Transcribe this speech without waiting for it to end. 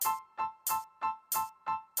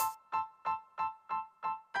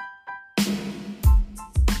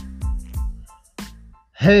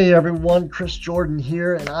Hey everyone, Chris Jordan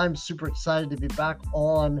here, and I'm super excited to be back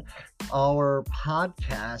on our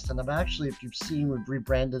podcast. And if you've seen, we've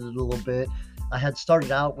rebranded it a little bit. I had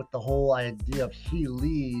started out with the whole idea of He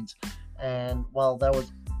Leads, and while that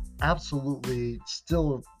was absolutely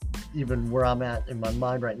still even where I'm at in my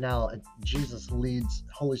mind right now, Jesus leads,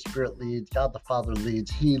 Holy Spirit leads, God the Father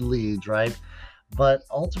leads, He leads, right? But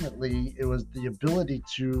ultimately, it was the ability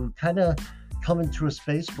to kind of come into a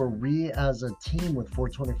space where we as a team with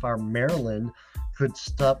 425 Maryland could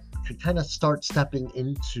kind of start stepping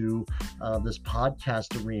into this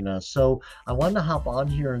podcast arena. So I wanted to hop on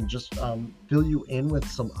here and just fill you in with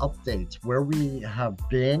some updates where we have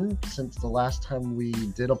been since the last time we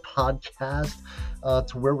did a podcast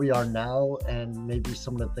to where we are now, and maybe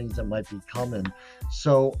some of the things that might be coming.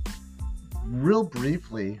 So real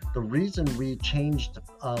briefly, the reason we changed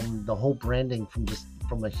the whole branding from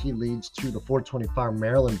a He Leads to the 425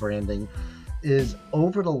 Maryland branding is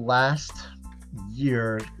over the last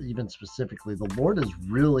year, even specifically, the Lord has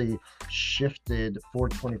really shifted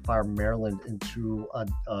 425 Maryland into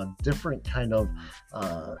a different kind of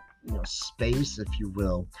space, if you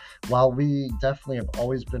will. While we definitely have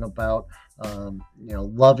always been about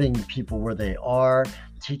loving people where they are,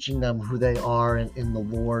 teaching them who they are in the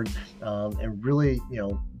Lord, and really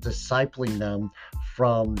discipling them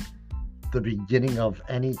from the beginning of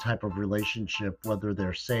any type of relationship, whether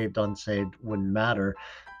they're saved, unsaved, wouldn't matter.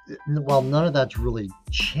 While none of that's really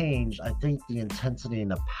changed, I think the intensity and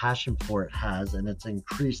the passion for it has, and it's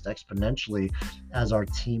increased exponentially as our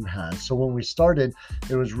team has. So when we started,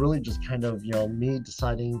 it was really just kind of, me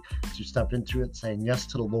deciding to step into it, saying yes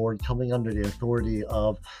to the Lord, coming under the authority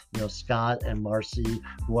of, Scott and Marcy,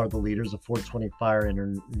 who are the leaders of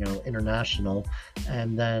 425 International,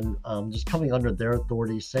 and then just coming under their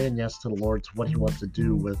authority, saying yes to the Lord, to what He wants to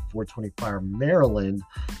do with 425 Maryland,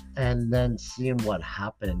 and then seeing what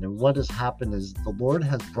happened. And what has happened is the Lord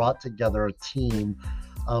has brought together a team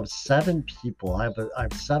of 7 people. I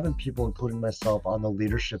have 7 people, including myself, on the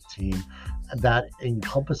leadership team that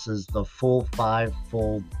encompasses the full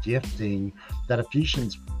 5-fold gifting that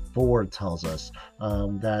Ephesians 4 tells us,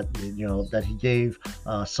 that He gave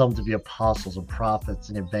some to be apostles and prophets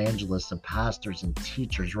and evangelists and pastors and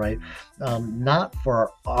teachers, right? Not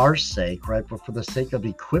for our sake, right, but for the sake of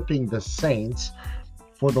equipping the saints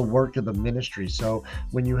for the work of the ministry. So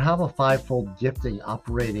when you have a 5-fold gifting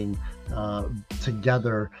operating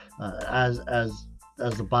together, as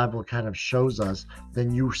the Bible kind of shows us,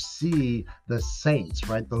 then you see the saints,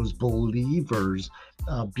 right? Those believers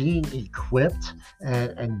being equipped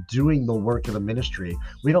and doing the work of the ministry.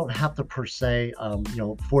 We don't have to per se,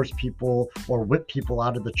 force people or whip people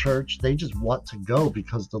out of the church. They just want to go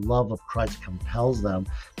because the love of Christ compels them,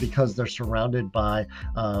 because they're surrounded by,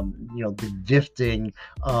 the gifting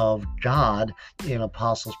of God in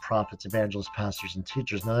apostles, prophets, evangelists, pastors, and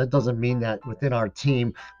teachers. Now, that doesn't mean that within our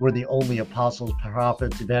team, we're the only apostles,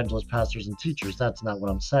 prophets, evangelists, pastors, and teachers. That's not what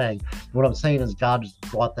I'm saying. What I'm saying is God has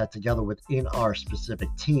brought that together within our specific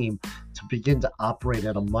team to begin to operate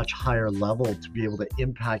at a much higher level, to be able to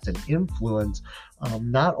impact and influence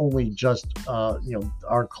not only just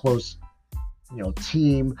our close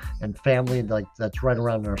team and family that's right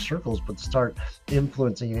around in our circles, but to start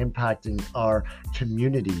influencing and impacting our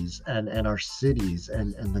communities and our cities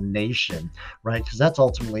and the nation, right? Because that's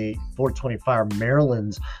ultimately 425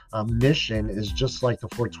 Maryland's mission, is just like the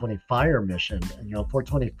 420 Fire mission.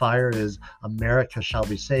 420 Fire is America shall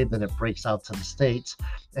be saved, and it breaks out to the states.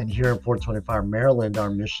 And here in 425 Maryland, our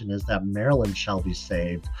mission is that Maryland shall be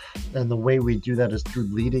saved. And the way we do that is through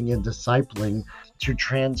leading and discipling to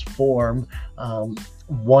transform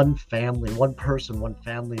one family, one person, one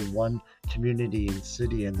family, one community and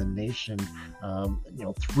city and the nation,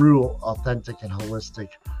 through authentic and holistic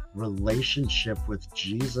relationship with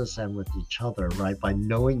Jesus and with each other, right? By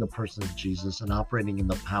knowing the person of Jesus and operating in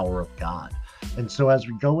the power of God. And so as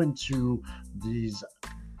we go into these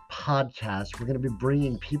podcasts, we're going to be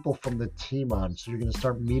bringing people from the team on. So you're going to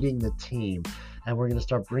start meeting the team, and we're going to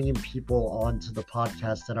start bringing people onto the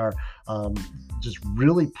podcast that are just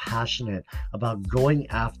really passionate about going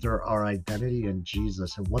after our identity in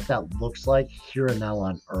Jesus and what that looks like here and now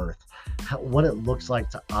on earth. What it looks like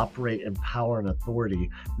to operate in power and authority,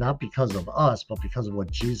 not because of us, but because of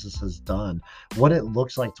what Jesus has done. What it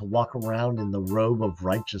looks like to walk around in the robe of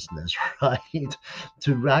righteousness, right?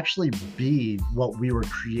 To actually be what we were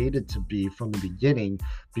created to be from the beginning.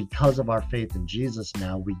 Because of our faith in Jesus,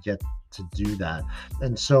 now we get to do that.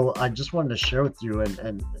 And so I just wanted to share with you,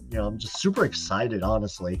 and I'm just super excited,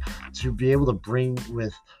 honestly, to be able to bring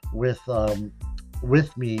with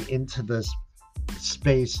me into this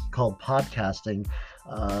space called podcasting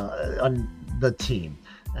on the team.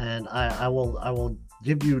 and I will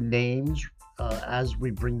give you names as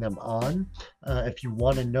we bring them on. If you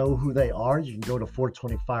want to know who they are, you can go to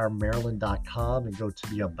 420firemaryland.com and go to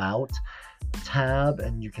the About tab,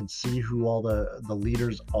 and you can see who all the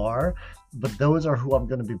leaders are. But those are who I'm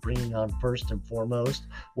going to be bringing on first and foremost.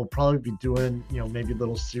 We'll probably be doing, maybe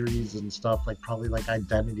little series and stuff, like probably like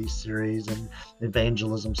identity series and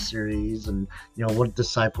evangelism series, and what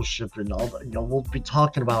discipleship and all that. We'll be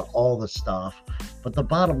talking about all the stuff. But the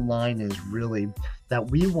bottom line is really that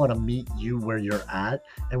we want to meet you where you're at,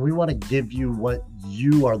 and we want to give you what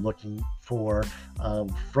you are looking for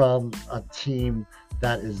from a team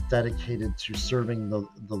that is dedicated to serving the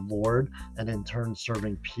Lord, and in turn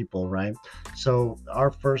serving people, right? So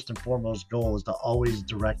our first and foremost goal is to always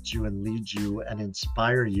direct you and lead you and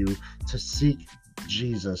inspire you to seek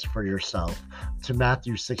Jesus for yourself, to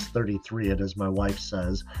Matthew 6:33, and as my wife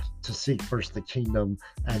says, to seek first the kingdom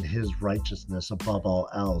and his righteousness above all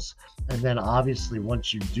else. And then obviously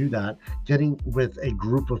once you do that, getting with a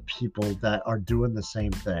group of people that are doing the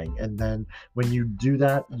same thing. And then when you do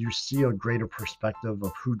that, you see a greater perspective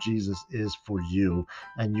of who Jesus is for you,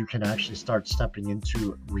 and you can actually start stepping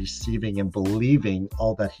into receiving and believing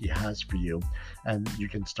all that he has for you, and you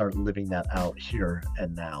can start living that out here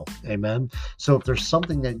and now. Amen. So if there's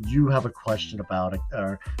something that you have a question about,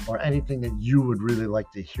 or anything that you would really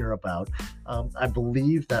like to hear about, I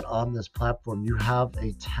believe that on this platform you have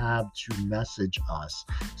a tab to message us.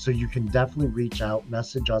 So you can definitely reach out,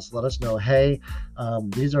 message us, let us know, hey,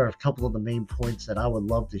 these are a couple of the main points that I would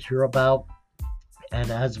love to hear about. And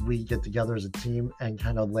as we get together as a team and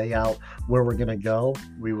kind of lay out where we're going to go,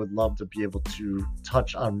 we would love to be able to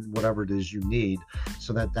touch on whatever it is you need,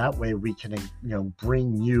 so that way we can,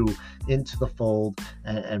 bring you into the fold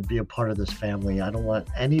and be a part of this family. I don't want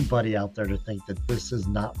anybody out there to think that this is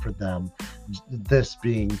not for them. This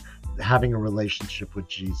being having a relationship with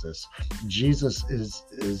Jesus. Jesus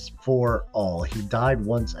is for all. He died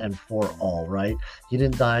once and for all, right? He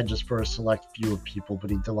didn't die just for a select few of people, but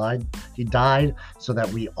he died so that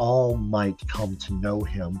we all might come to know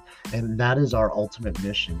him. And that is our ultimate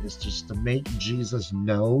mission, is just to make Jesus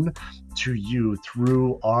known to you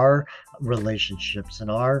through our relationships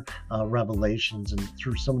and our revelations, and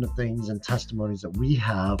through some of the things and testimonies that we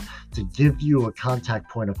have, to give you a contact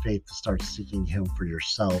point of faith to start seeking him for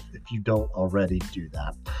yourself if you don't already do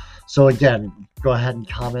that. So again, go ahead and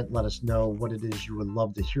comment, let us know what it is you would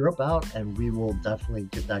love to hear about, and we will definitely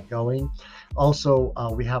get that going. Also,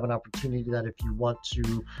 we have an opportunity that if you want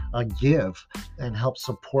to give and help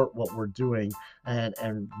support what we're doing,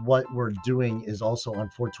 and what we're doing is also on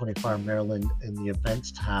 420 Fire Maryland in the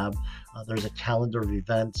events tab. There's a calendar of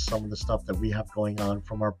events, some of the stuff that we have going on,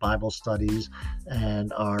 from our Bible studies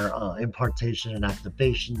and our impartation and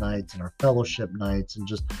activation nights and our fellowship nights, and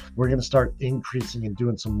just we're going to start increasing and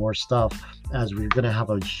doing some more stuff, as we're going to have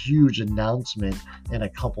a huge announcement in a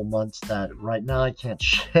couple months that right now I can't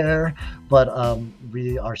share, but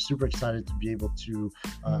we are super excited to be able to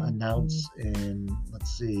announce in,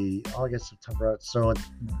 August, September. So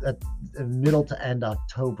at middle to end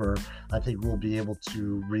October, I think we'll be able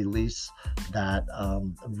to release that,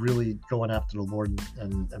 really going after the Lord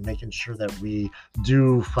and making sure that we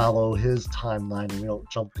do follow his timeline and we don't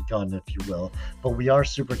jump the gun, if you will. But we are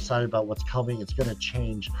super excited about what's coming. It's going to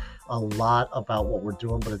change a lot about what we're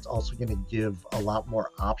doing, but it's also going to give a lot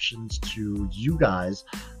more options to you guys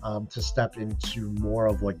to step into more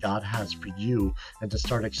of what God has for you, and to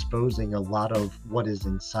start exposing a lot of what is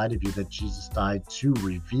inside of you that Jesus died to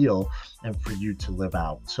reveal and for you to live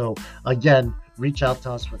out. So again, reach out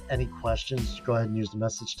to us with any questions. Go ahead and use the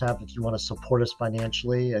message tab. If you want to support us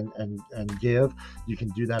financially and give, you can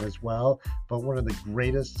do that as well. But one of the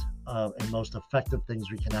greatest and most effective things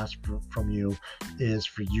we can ask from you is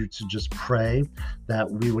for you to just pray that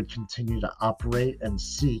we would continue to operate and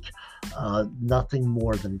seek nothing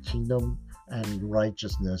more than kingdom and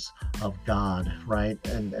righteousness of God, right?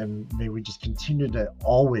 And may we just continue to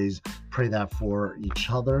always pray that for each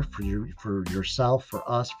other, for you, for yourself, for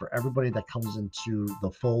us, for everybody that comes into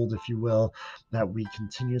the fold, if you will, that we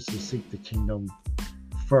continuously seek the kingdom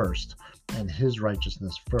first and his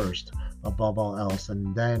righteousness first above all else,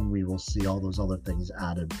 and then we will see all those other things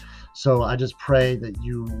added. So I just pray that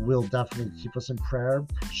you will definitely keep us in prayer,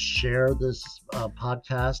 share this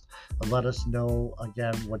podcast, and let us know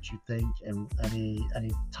again what you think and any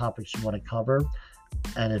topics you want to cover,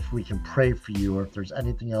 and if we can pray for you, or if there's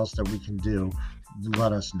anything else that we can do,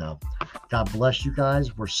 let us know. God bless you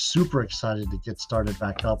guys. We're super excited to get started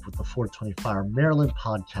back up with the 420 Fire Maryland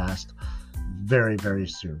podcast very, very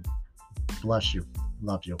soon. Bless you.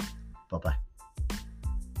 Love you. Bye-bye.